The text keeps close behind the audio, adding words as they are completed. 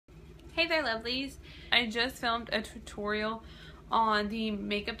Hey there, lovelies. I just filmed a tutorial on the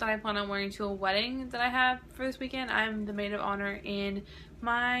makeup that I plan on wearing to a wedding that I have for this weekend. I'm the maid of honor in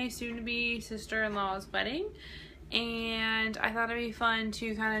my soon-to-be sister-in-law's wedding, and I thought it'd be fun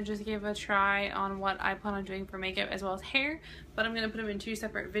to kind of just give a try on what I plan on doing for makeup as well as hair, but I'm going to put them in two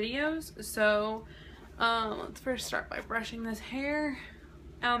separate videos. So let's first start by brushing this hair.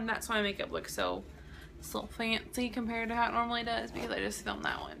 That's why my makeup looks so little fancy compared to how it normally does, because I just filmed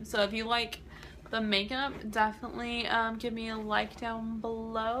that one. So if you like the makeup, definitely give me a like down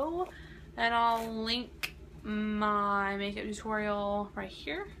below, and I'll link my makeup tutorial right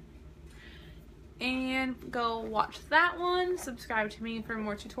here, and go watch that one. Subscribe to me for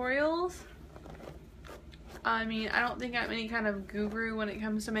more tutorials. I mean, I don't think I'm any kind of guru when it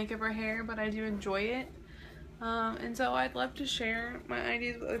comes to makeup or hair, but I do enjoy it, and so I'd love to share my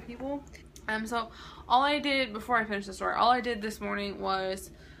ideas with other people. So all I did before I finished the story, all I did this morning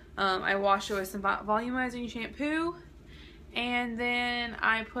was I washed it with some volumizing shampoo, and then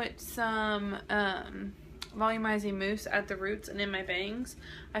I put some volumizing mousse at the roots and in my bangs.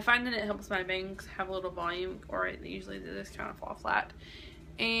 I find that it helps my bangs have a little volume, or they usually do this kind of fall flat,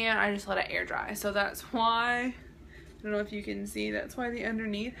 and I just let it air dry. So that's why, I don't know if you can see, that's why the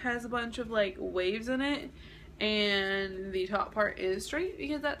underneath has a bunch of like waves in it, and the top part is straight,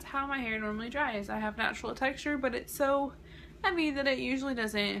 because that's how my hair normally dries. I have natural texture, but it's so heavy that it usually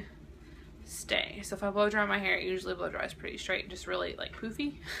doesn't stay. So if I blow dry my hair, it usually blow dries pretty straight, just really like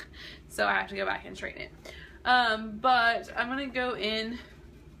poofy. So I have to go back and straighten it. But I'm gonna go in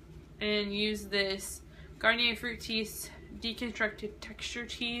and use this Garnier Fructis Deconstructed Texture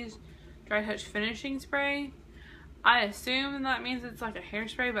Tease Dry Touch Finishing Spray. I assume that means it's like a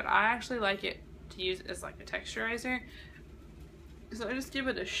hairspray, but I actually like it to use it as like a texturizer. So I just give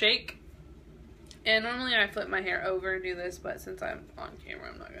it a shake, and normally I flip my hair over and do this, but since I'm on camera,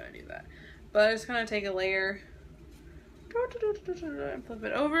 I'm not gonna do that. But I just kind of take a layer and flip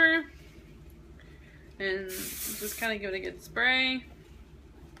it over, and just kind of give it a good spray,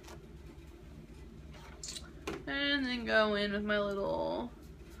 and then go in with my little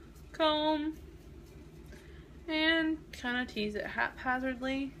comb and kind of tease it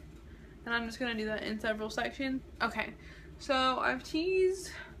haphazardly. And I'm just going to do that in several sections. Okay, so I've teased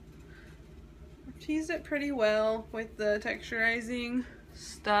it pretty well with the texturizing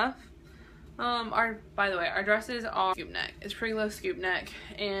stuff. By the way, our dresses are scoop neck. It's pretty low scoop neck,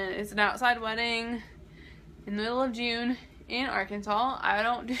 and it's an outside wedding in the middle of June in Arkansas. I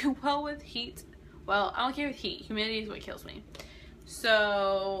don't do well with heat. Well, I don't care with heat. Humidity is what kills me.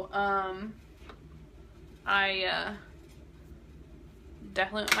 So, I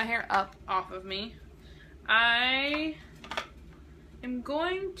definitely want my hair up off of me. I am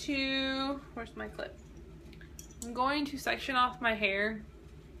going to, where's my clip? I'm going to section off my hair,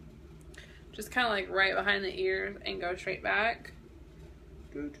 just kind of like right behind the ears, and go straight back.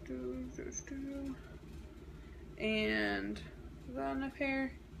 And is that enough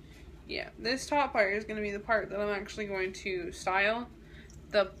hair? Yeah, this top part is going to be the part that I'm actually going to style.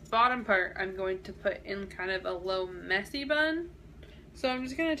 The bottom part I'm going to put in kind of a low messy bun. So I'm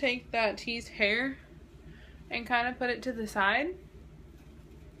just going to take that teased hair and kind of put it to the side.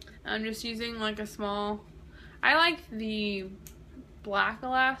 I'm just using like a small, I like the black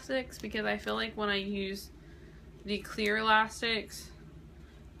elastics, because I feel like when I use the clear elastics,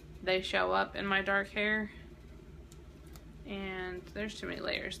 they show up in my dark hair. And there's too many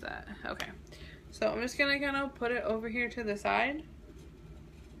layers that, okay. So I'm just going to kind of put it over here to the side.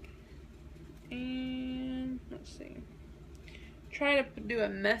 And let's see. Try to do a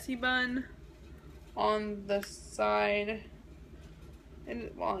messy bun on the side, and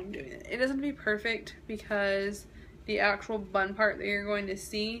while I'm doing it, it doesn't have to be perfect, because the actual bun part that you're going to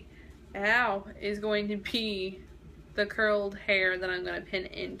see is going to be the curled hair that I'm going to pin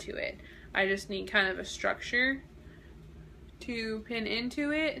into it. I just need kind of a structure to pin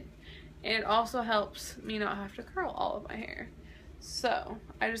into it. It also helps me not have to curl all of my hair. So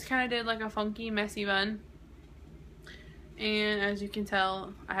I just kind of did like a funky messy bun. And as you can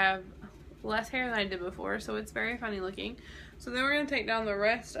tell, I have less hair than I did before, so it's very funny looking. So then we're going to take down the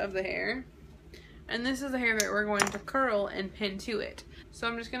rest of the hair, and this is the hair that we're going to curl and pin to it. So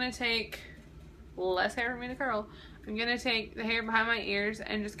I'm just going to take less hair for me to curl. I'm going to take the hair behind my ears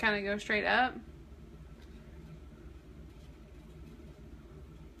and just kind of go straight up.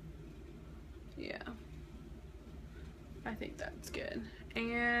 Yeah, I think that's good.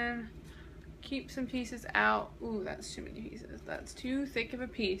 And keep some pieces out. Ooh, that's too many pieces. That's too thick of a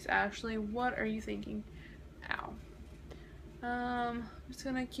piece. Ashley, what are you thinking? Ow. I'm just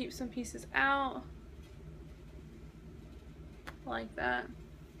gonna keep some pieces out like that.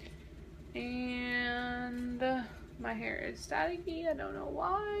 And my hair is staticky, I don't know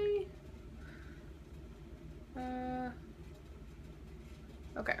why.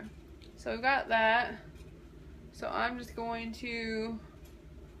 Okay, so we've got that. So I'm just going to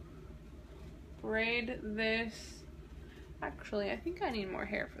braid this. Actually, I think I need more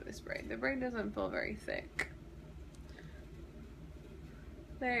hair for this braid. The braid doesn't feel very thick.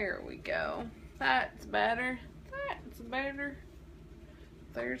 There we go. That's better. That's better.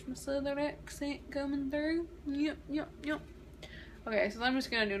 There's my southern accent coming through. Yep, yep, yep. Okay, so I'm just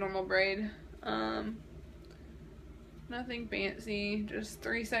gonna do normal braid. Nothing fancy, just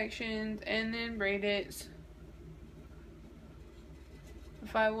 3 sections and then braid it.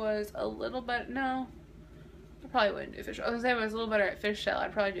 If I was a little better, no, I probably wouldn't do fishtail. I was gonna say if I was a little better at fishtail,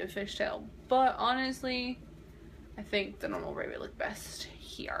 I'd probably do a fishtail. But honestly, I think the normal braid would look best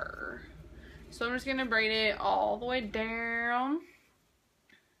here. So I'm just gonna braid it all the way down.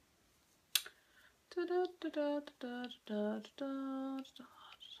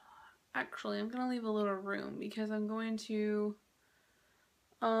 Actually, I'm gonna leave a little room because I'm going to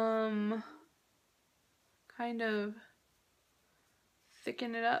kind of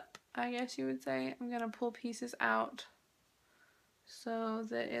thicken it up, I guess you would say. I'm gonna pull pieces out so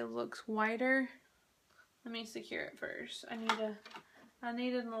that it looks wider. Let me secure it first. I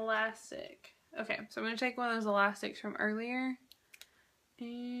need an elastic. Okay, so I'm gonna take one of those elastics from earlier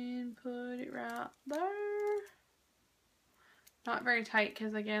and put it right there. Not very tight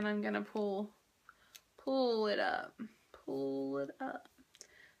because again I'm gonna pull it up. Pull it up.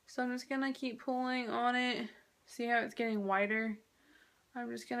 So I'm just gonna keep pulling on it. See how it's getting wider? I'm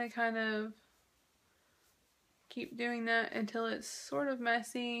just gonna kind of keep doing that until it's sort of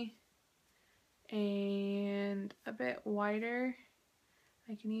messy and a bit wider.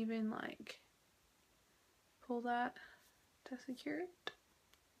 I can even like pull that to secure it.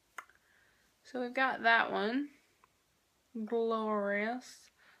 So we've got that one.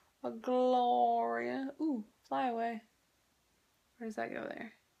 Glorious. A Gloria. Ooh, fly away. Where does that go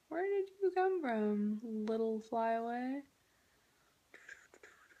there? Where did you come from, little fly away?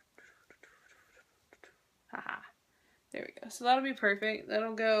 Haha. There we go. So that'll be perfect.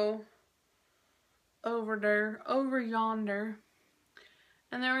 That'll go over there, over yonder.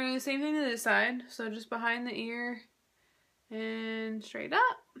 And then we're going to do the same thing to this side. So just behind the ear and straight up.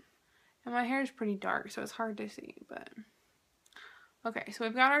 And my hair is pretty dark, so it's hard to see, but okay, so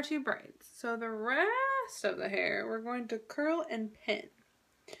we've got our 2 braids. So the rest of the hair, we're going to curl and pin.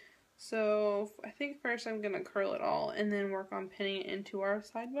 So I think first I'm going to curl it all and then work on pinning it into our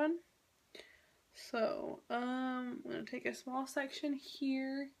side bun. So I'm going to take a small section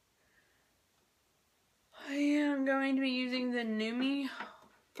here. And I'm going to be using the Numi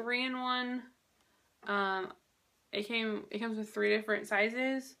 3-in-1. It comes with 3 different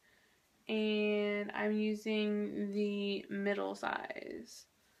sizes. And I'm using the middle size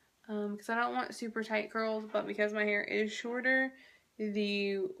because I don't want super tight curls, but because my hair is shorter,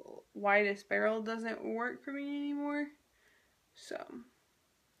 the widest barrel doesn't work for me anymore. So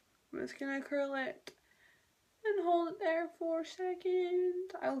I'm just gonna curl it and hold it there for a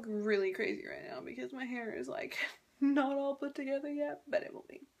second. I look really crazy right now because my hair is like not all put together yet, but it will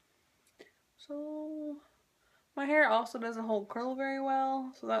be. So my hair also doesn't hold curl very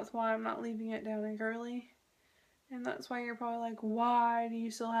well, so that's why I'm not leaving it down and curly. And that's why you're probably like, why do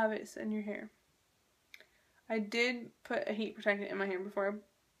you still have it in your hair? I did put a heat protectant in my hair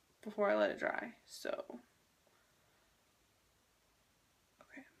before I let it dry, so.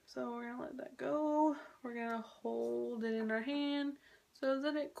 Okay, so we're gonna let that go. We're gonna hold it in our hand so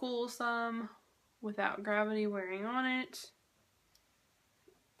that it cools some without gravity wearing on it.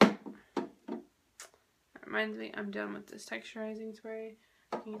 Reminds me, I'm done with this texturizing spray.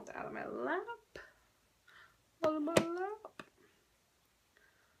 I can get that out of my lap. Out of my lap.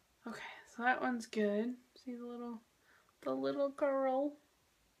 Okay, so that one's good. See the little curl.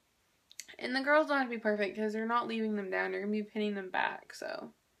 And the curls don't have to be perfect because they're not leaving them down. You're gonna be pinning them back,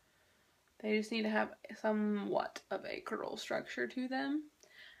 so they just need to have somewhat of a curl structure to them.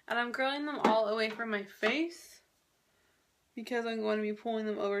 And I'm curling them all away from my face because I'm going to be pulling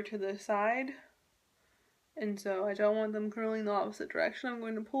them over to the side. And so I don't want them curling the opposite direction. I'm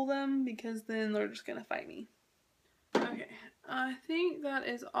going to pull them because then they're just going to fight me. Okay, I think that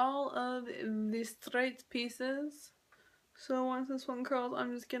is all of the straight pieces. So once this one curls,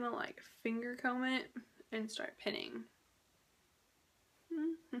 I'm just going to like finger comb it and start pinning.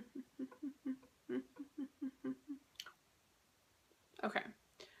 Okay,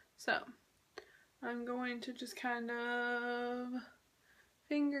 so I'm going to just kind of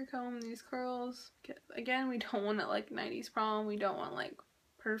finger comb these curls. Again, we don't want it like 90s prom. We don't want like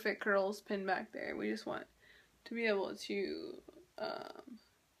perfect curls pinned back there. We just want to be able to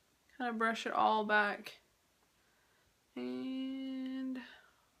kind of brush it all back. And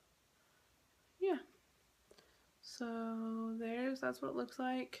yeah. So that's what it looks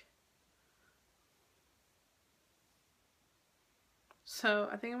like. So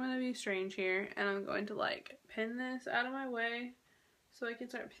I think I'm going to be strange here, and I'm going to like pin this out of my way so I can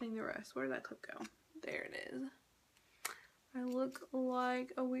start pinning the rest. Where did that clip go? There it is. I look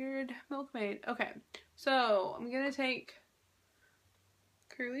like a weird milkmaid. Okay, so I'm going to take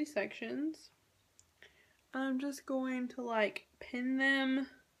curly sections. I'm just going to like pin them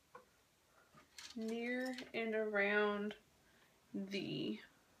near and around the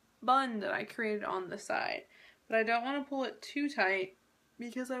bun that I created on the side. But I don't want to pull it too tight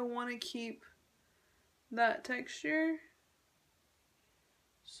because I want to keep that texture.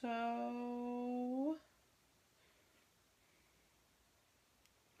 So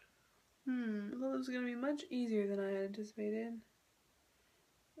I thought it was going to be much easier than I had anticipated.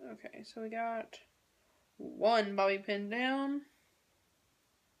 Okay, so we got one bobby pin down.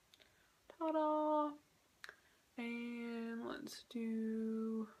 Ta-da! And let's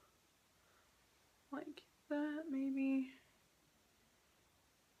do like that maybe.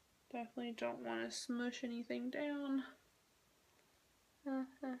 Definitely don't want to smush anything down.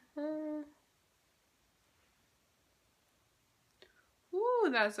 Ooh,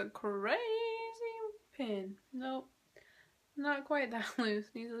 that's a crazy pin. Nope, not quite that loose.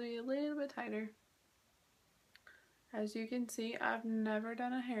 Needs to be a little bit tighter. As you can see, I've never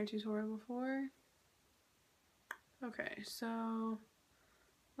done a hair tutorial before. Okay, so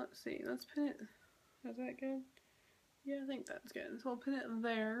let's see. Let's pin it. Is that good? Yeah, I think that's good. So we'll pin it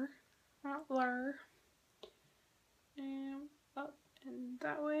there, not there, and up and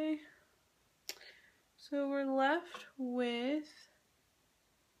that way. So we're left with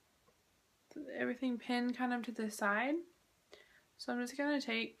everything pinned kind of to the side. So I'm just gonna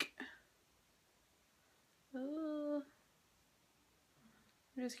take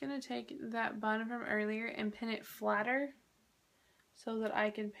that bun from earlier and pin it flatter so that I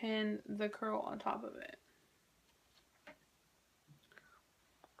can pin the curl on top of it.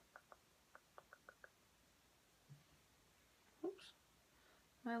 Oops.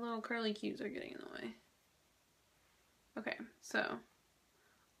 My little curly cues are getting in the way. Okay, so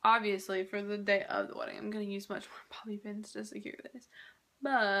obviously for the day of the wedding, I'm going to use much more bobby pins to secure this.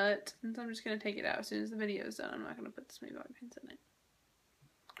 But since I'm just going to take it out as soon as the video is done, I'm not going to put this many bobby pins in it.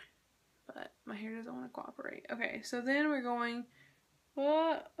 But my hair doesn't want to cooperate. Okay, so then we're going,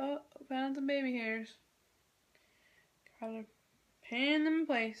 found some baby hairs. Gotta pin them in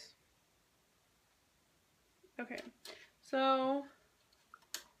place. Okay, so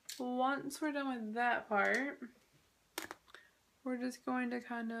once we're done with that part, we're just going to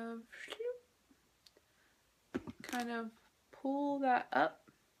kind of pull that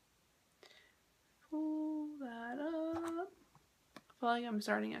up. Pull that up. I feel like I'm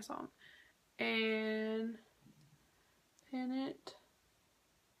starting a song. And pin it.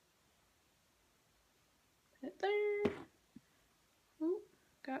 Pin it there. Ooh,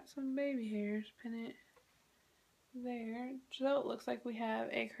 got some baby hairs. Pin it there. So it looks like we have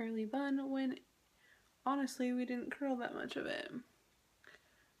a curly bun when honestly we didn't curl that much of it.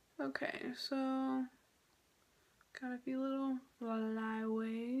 Okay, so got a few little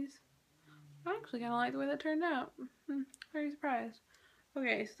flyaways. I actually kind of like the way that turned out. Very surprised.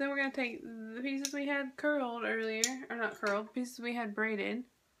 Okay, so then we're going to take the pieces we had curled earlier, or not curled, pieces we had braided,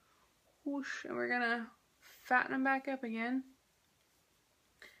 whoosh, and we're going to fatten them back up again,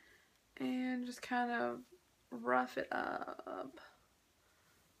 and just kind of rough it up.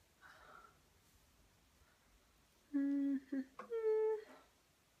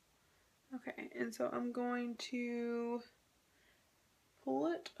 Okay, and so I'm going to pull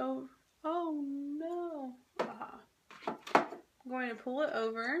it over. Oh no! I'm going to pull it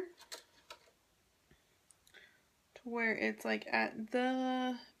over to where it's like at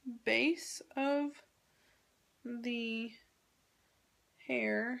the base of the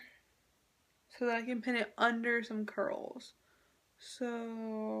hair so that I can pin it under some curls.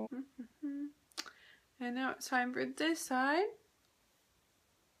 So, and now it's time for this side.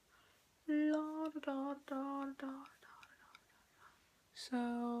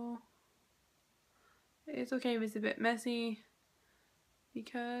 So, it's okay if it's a bit messy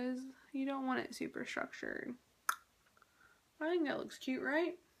because you don't want it super structured. I think that looks cute,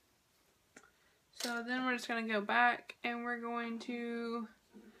 right? So then we're just going to go back and we're going to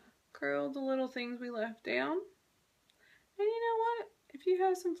curl the little things we left down. And you know what? If if you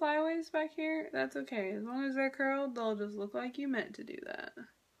have some flyaways back here, that's okay. As long as they're curled, they'll just look like you meant to do that.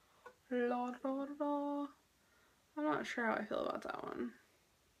 La, da, da, da. I'm not sure how I feel about that one.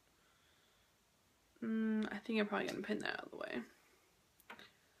 I think I'm probably going to pin that out of the way.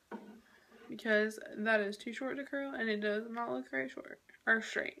 Because that is too short to curl and it does not look very short or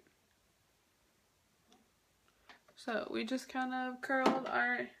straight. So we just kind of curled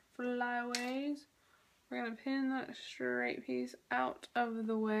our flyaways. We're going to pin that straight piece out of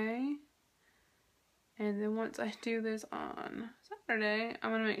the way. And then once I do this on Saturday,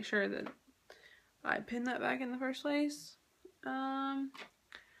 I'm going to make sure that I pin that back in the first place. I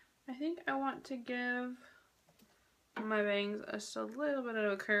think I want to give my bangs just a little bit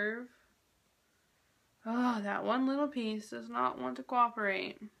of a curve. Oh, that one little piece does not want to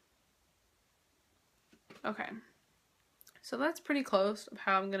cooperate. Okay. So that's pretty close of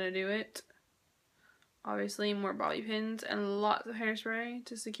how I'm going to do it. Obviously, more bobby pins and lots of hairspray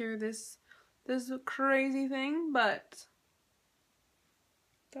to secure this crazy thing, but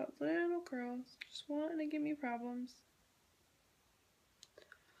those little curls just wanting to give me problems.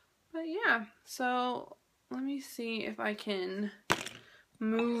 But yeah, so let me see if I can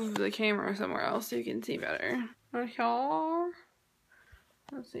move the camera somewhere else so you can see better. Right here.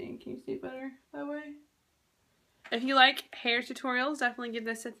 Let's see, can you see better that way? If you like hair tutorials, definitely give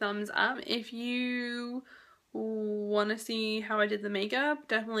this a thumbs up. If you want to see how I did the makeup,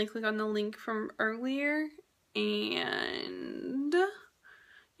 definitely click on the link from earlier. And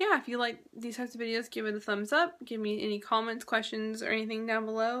yeah, if you like these types of videos, give it a thumbs up. Give me any comments, questions, or anything down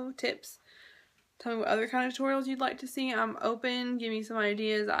below, tips. Tell me what other kind of tutorials you'd like to see. I'm open. Give me some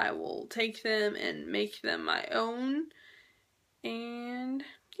ideas. I will take them and make them my own. And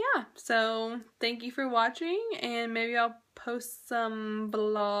yeah, so thank you for watching, and maybe I'll post some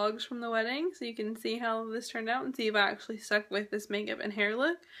vlogs from the wedding so you can see how this turned out and see if I actually stuck with this makeup and hair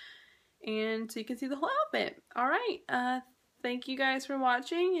look, and so you can see the whole outfit. Alright, thank you guys for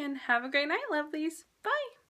watching, and have a great night, lovelies. Bye!